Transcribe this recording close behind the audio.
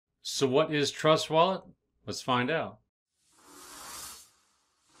So what is Trust Wallet? Let's find out.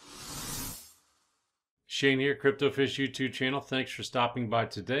 Shane here, CryptoFish YouTube channel. Thanks for stopping by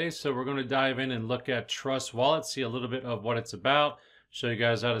today. So we're going to dive in and look at Trust Wallet, see a little bit of what it's about, show you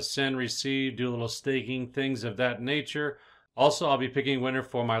guys how to send, receive, do a little staking, things of that nature. Also, I'll be picking a winner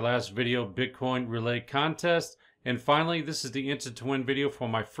for my last video, Bitcoin Relay Contest. And finally, this is the Instant to Win video for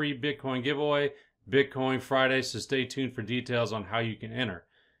my free Bitcoin giveaway, Bitcoin Friday, so stay tuned for details on how you can enter.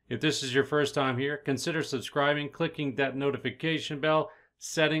 If this is your first time here, consider subscribing, clicking that notification bell,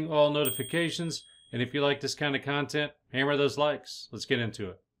 setting all notifications, and if you like this kind of content, hammer those likes. Let's get into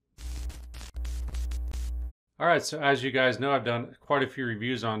it. Alright, so as you guys know, I've done quite a few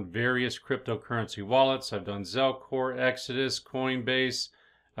reviews on various cryptocurrency wallets. I've done Zelcore, Exodus, Coinbase,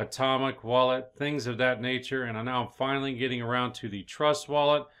 Atomic Wallet, things of that nature, and now I'm finally getting around to the Trust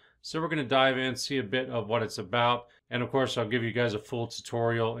Wallet. So we're going to dive in, see a bit of what it's about, and of course I'll give you guys a full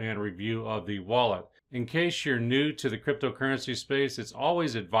tutorial and review of the wallet. In case you're new to the cryptocurrency space, it's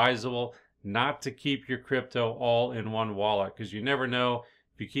always advisable not to keep your crypto all in one wallet, because you never know.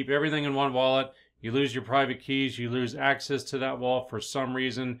 If you keep everything in one wallet, you lose your private keys, you lose access to that wallet for some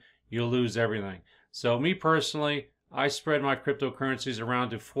reason, you'll lose everything. So me personally, I spread my cryptocurrencies around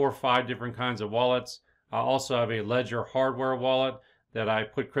to 4 or 5 different kinds of wallets. I also have a Ledger hardware wallet that I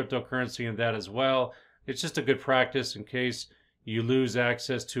put cryptocurrency in that as well. It's just a good practice in case you lose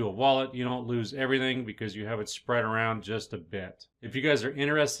access to a wallet. You don't lose everything because you have it spread around just a bit. If you guys are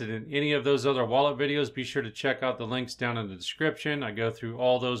interested in any of those other wallet videos, be sure to check out the links down in the description. I go through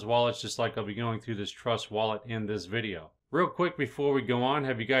all those wallets just like I'll be going through this Trust Wallet in this video. Real quick before we go on,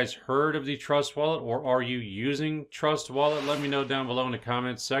 have you guys heard of the Trust Wallet, or are you using Trust Wallet? Let me know down below in the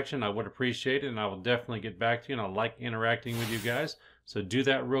comments section. I would appreciate it, and I will definitely get back to you, and I like interacting with you guys. So do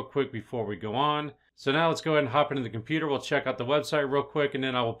that real quick before we go on. So now let's go ahead and hop into the computer. We'll check out the website real quick, and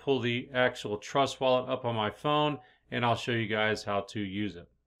then I will pull the actual Trust Wallet up on my phone, and I'll show you guys how to use it.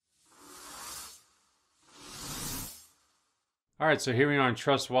 All right, so here we are on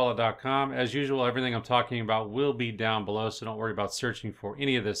trustwallet.com. As usual, everything I'm talking about will be down below, so don't worry about searching for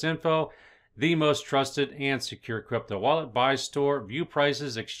any of this info. The most trusted and secure crypto wallet. Buy, store, view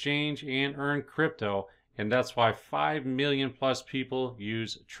prices, exchange, and earn crypto. And that's why 5 million plus people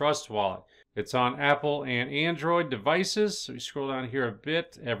use Trust Wallet. It's on Apple and Android devices. So we scroll down here a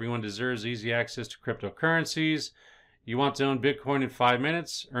bit. Everyone deserves easy access to cryptocurrencies. You want to own Bitcoin in 5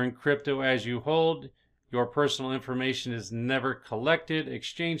 minutes. Earn crypto as you hold. Your personal information is never collected.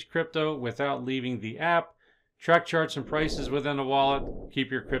 Exchange crypto without leaving the app. Track charts and prices within the wallet.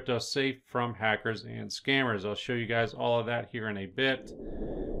 Keep your crypto safe from hackers and scammers. I'll show you guys all of that here in a bit.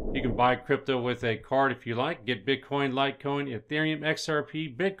 You can buy crypto with a card if you like. Get Bitcoin, Litecoin, Ethereum,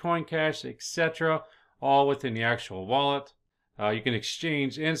 XRP, Bitcoin Cash, etc. all within the actual wallet. You can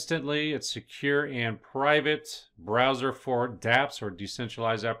exchange instantly. It's secure and private. Browser for dApps or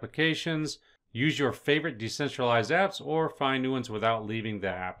decentralized applications. Use your favorite decentralized apps or find new ones without leaving the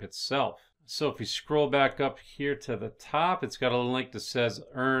app itself. So if you scroll back up here to the top, it's got a link that says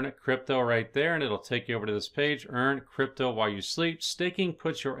Earn Crypto right there, and it'll take you over to this page. Earn crypto while you sleep. Staking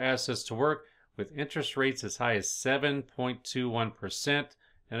puts your assets to work with interest rates as high as 7.21%.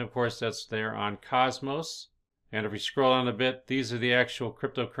 And of course, that's there on Cosmos. And if we scroll down a bit, these are the actual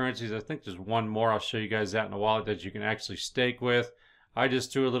cryptocurrencies. I think there's one more. I'll show you guys that in the wallet that you can actually stake with. I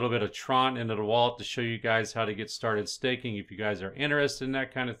just threw a little bit of Tron into the wallet to show you guys how to get started staking if you guys are interested in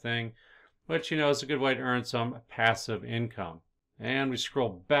that kind of thing. But you know, it's a good way to earn some passive income. And we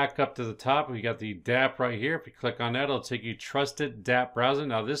scroll back up to the top. We got the dApp right here. If you click on that, it'll take you Trusted dApp Browser.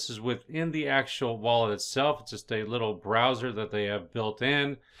 Now this is within the actual wallet itself. It's just a little browser that they have built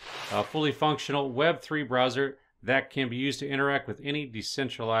in. A fully functional Web3 browser that can be used to interact with any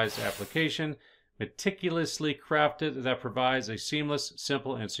decentralized application. Meticulously crafted that provides a seamless,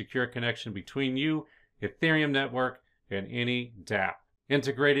 simple, and secure connection between you, Ethereum network, and any dApp.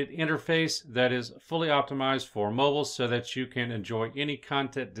 Integrated interface that is fully optimized for mobile so that you can enjoy any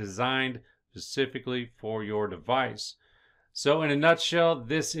content designed specifically for your device. So in a nutshell,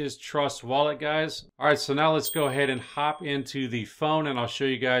 this is Trust Wallet, guys. All right, so now let's go ahead and hop into the phone, and I'll show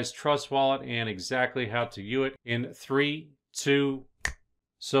you guys Trust Wallet and exactly how to use it in 3, 2,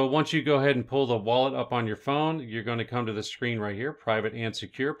 So once you go ahead and pull the wallet up on your phone, you're going to come to the screen right here, private and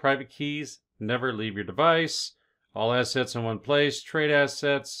secure. Private keys, never leave your device. All assets in one place, trade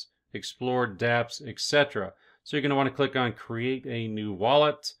assets, explore dApps, etc. So you're going to want to click on create a new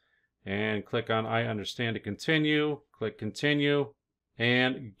wallet and click on I understand to continue. Click continue.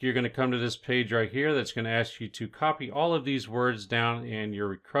 And you're going to come to this page right here that's going to ask you to copy all of these words down in your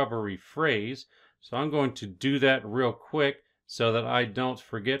recovery phrase. So I'm going to do that real quick so that I don't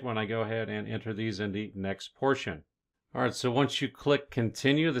forget when I go ahead and enter these in the next portion. All right, so once you click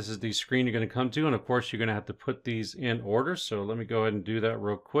continue, this is the screen you're going to come to, and of course you're going to have to put these in order. So let me go ahead and do that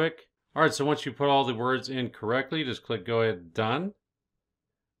real quick. All right, so once you put all the words in correctly, just click go ahead, done.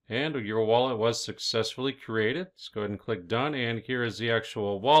 And your wallet was successfully created. Just go ahead and click done, and here is the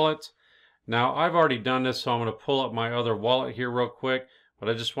actual wallet. Now I've already done this, so I'm going to pull up my other wallet here real quick, but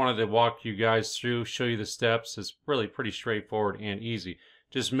I just wanted to walk you guys through, show you the steps. It's really pretty straightforward and easy.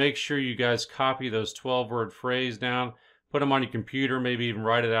 Just make sure you guys copy those 12-word phrase down, put them on your computer, maybe even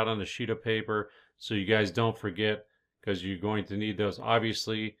write it out on a sheet of paper so you guys don't forget, because you're going to need those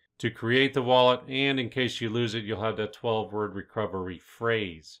obviously to create the wallet, and in case you lose it, you'll have that 12-word recovery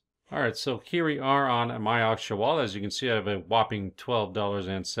phrase. All right, so here we are on my actual wallet. As you can see, I have a whopping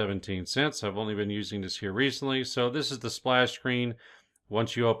 $12.17. I've only been using this here recently. So this is the splash screen.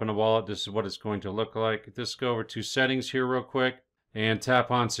 Once you open a wallet, this is what it's going to look like. Just go over to settings here real quick and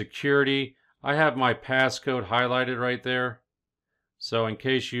tap on security. I have my passcode highlighted right there. So in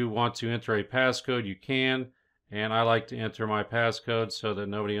case you want to enter a passcode, you can. And I like to enter my passcode so that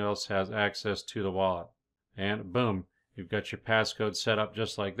nobody else has access to the wallet. And boom. You've got your passcode set up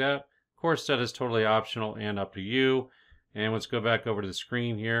just like that. Of course, that is totally optional and up to you. And let's go back over to the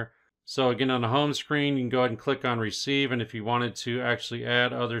screen here. So again, on the home screen, you can go ahead and click on receive. And if you wanted to actually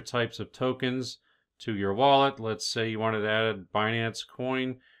add other types of tokens to your wallet, let's say you wanted to add a Binance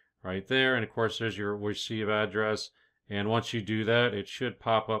coin right there. And of course, there's your receive address. And once you do that, it should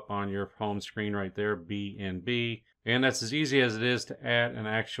pop up on your home screen right there, BNB. And that's as easy as it is to add an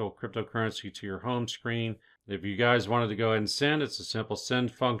actual cryptocurrency to your home screen. If you guys wanted to go ahead and send, it's a simple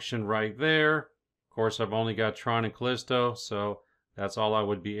send function right there. Of course, I've only got Tron and Callisto, so that's all I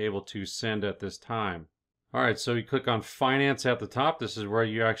would be able to send at this time. All right, so you click on Finance at the top. This is where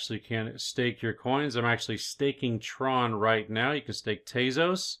you actually can stake your coins. I'm actually staking Tron right now. You can stake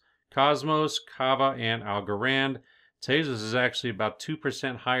Tezos, Cosmos, Kava, and Algorand. Tezos is actually about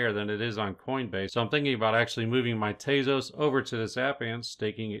 2% higher than it is on Coinbase. So I'm thinking about actually moving my Tezos over to this app and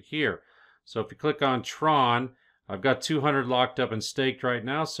staking it here. So if you click on Tron, I've got 200 locked up and staked right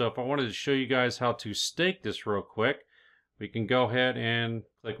now. So if I wanted to show you guys how to stake this real quick, we can go ahead and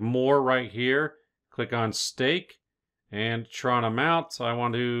click more right here. Click on stake and Tron amount. I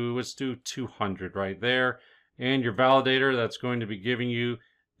want to, let's do 200 right there. And your validator, that's going to be giving you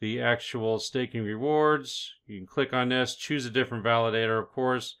the actual staking rewards. You can click on this, choose a different validator. Of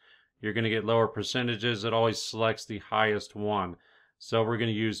course, you're going to get lower percentages. It always selects the highest one. So we're going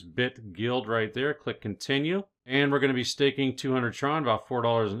to use BitGuild right there. Click continue. And we're going to be staking 200 Tron, about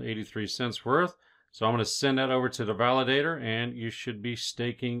 $4.83 worth. So I'm going to send that over to the validator, and you should be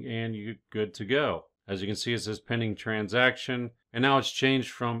staking and you're good to go. As you can see, it says pending transaction. And now it's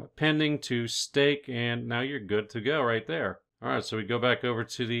changed from pending to stake, and now you're good to go right there. All right, so we go back over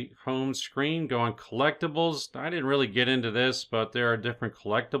to the home screen, go on collectibles. I didn't really get into this, but there are different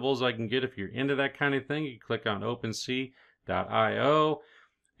collectibles I can get if you're into that kind of thing. You click on OpenSea.io,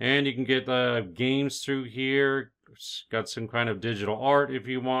 and you can get games through here. It's got some kind of digital art if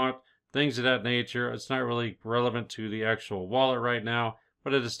you want, things of that nature. It's not really relevant to the actual wallet right now,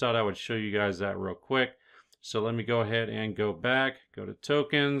 but I just thought I would show you guys that real quick. So let me go ahead and go back, go to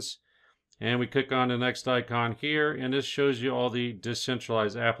tokens. And we click on the next icon here, and this shows you all the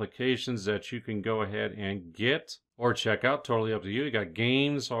decentralized applications that you can go ahead and get or check out. Totally up to you. You got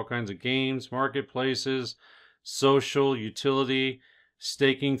games, all kinds of games, marketplaces, social, utility,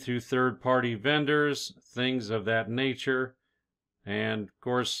 staking through third-party vendors, things of that nature. And of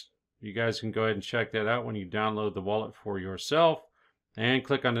course, you guys can go ahead and check that out when you download the wallet for yourself. And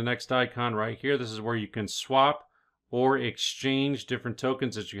click on the next icon right here. This is where you can swap or exchange different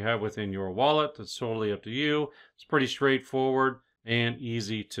tokens that you have within your wallet. That's totally up to you. It's pretty straightforward and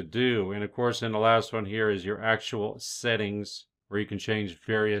easy to do. And of course, in the last one here is your actual settings, where you can change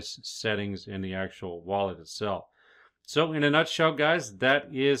various settings in the actual wallet itself. So in a nutshell, guys, that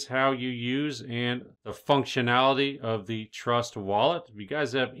is how you use and the functionality of the Trust wallet. If you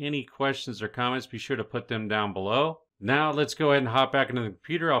guys have any questions or comments, be sure to put them down below. Now let's go ahead and hop back into the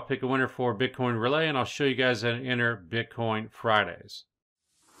computer. I'll pick a winner for Bitcoin Relay, and I'll show you guys how to enter Bitcoin Fridays.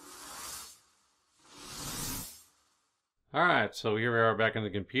 All right, so here we are back in the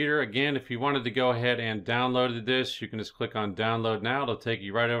computer. Again, if you wanted to go ahead and download this, you can just click on download now. It'll take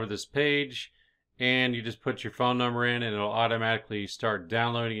you right over this page, and you just put your phone number in, and it'll automatically start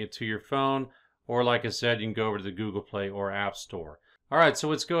downloading it to your phone. Or like I said, you can go over to the Google Play or App Store. All right, so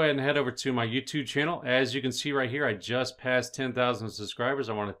let's go ahead and head over to my YouTube channel. As you can see right here, I just passed 10,000 subscribers.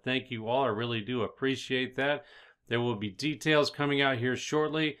 I want to thank you all. I really do appreciate that. There will be details coming out here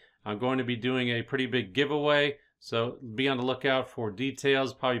shortly. I'm going to be doing a pretty big giveaway. So be on the lookout for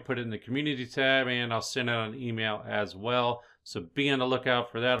details. Probably put it in the community tab, and I'll send out an email as well. So be on the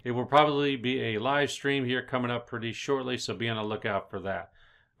lookout for that. It will probably be a live stream here coming up pretty shortly, so be on the lookout for that.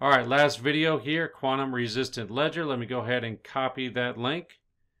 All right, last video here, quantum resistant ledger. Let me go ahead and copy that link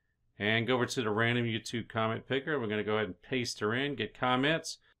and go over to the random YouTube comment picker. We're going to go ahead and paste her in, get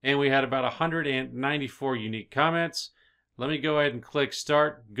comments. And we had about 194 unique comments. Let me go ahead and click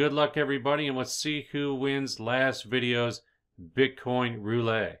start. Good luck, everybody, and let's see who wins last video's Bitcoin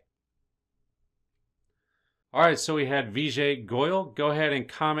Roulette. All right, so we had Vijay Goyal. Go ahead and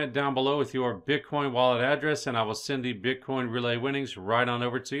comment down below with your Bitcoin wallet address, and I will send the Bitcoin Roulette winnings right on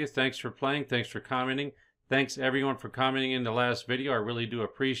over to you. Thanks for playing. Thanks for commenting. Thanks, everyone, for commenting in the last video. I really do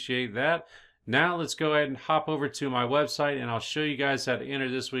appreciate that. Now, let's go ahead and hop over to my website, and I'll show you guys how to enter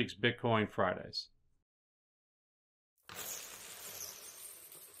this week's Bitcoin Fridays.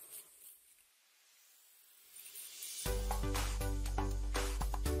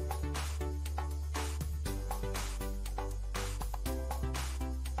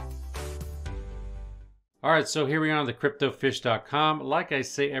 All right, so here we are on the cryptofish.com. Like I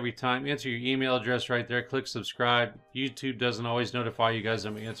say every time, enter your email address right there, click subscribe. YouTube doesn't always notify you guys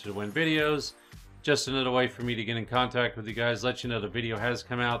when we enter to win videos. Just another way for me to get in contact with you guys, let you know the video has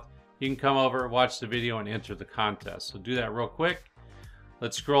come out. You can come over, watch the video, and enter the contest. So do that real quick.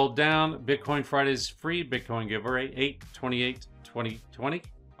 Let's scroll down. Bitcoin Fridays free, Bitcoin giveaway, 8/28/2020.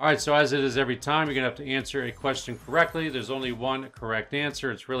 All right, so as it is every time, you're gonna have to answer a question correctly. There's only one correct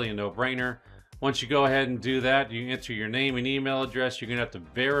answer. It's really a no-brainer. Once you go ahead and do that, you enter your name and email address. You're going to have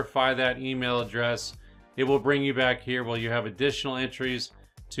to verify that email address. It will bring you back here where you have additional entries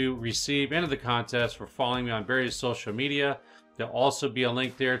to receive into the contest for following me on various social media. There'll also be a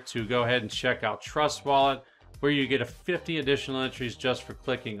link there to go ahead and check out Trust Wallet, where you get 50 additional entries just for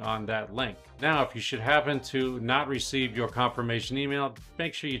clicking on that link. Now, if you should happen to not receive your confirmation email,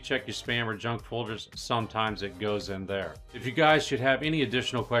 make sure you check your spam or junk folders. Sometimes it goes in there. If you guys should have any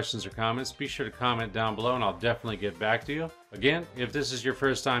additional questions or comments, be sure to comment down below and I'll definitely get back to you. Again, if this is your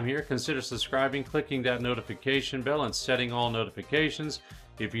first time here, consider subscribing, clicking that notification bell, and setting all notifications.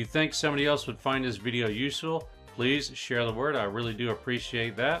 If you think somebody else would find this video useful, please share the word. I really do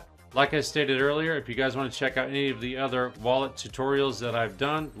appreciate that. Like I stated earlier, if you guys want to check out any of the other wallet tutorials that I've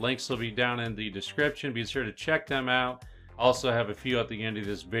done, links will be down in the description. Be sure to check them out. Also have a few at the end of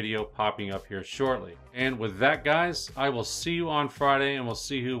this video popping up here shortly. And with that, guys, I will see you on Friday, and we'll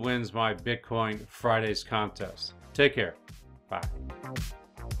see who wins my Bitcoin Fridays contest. Take care. Bye.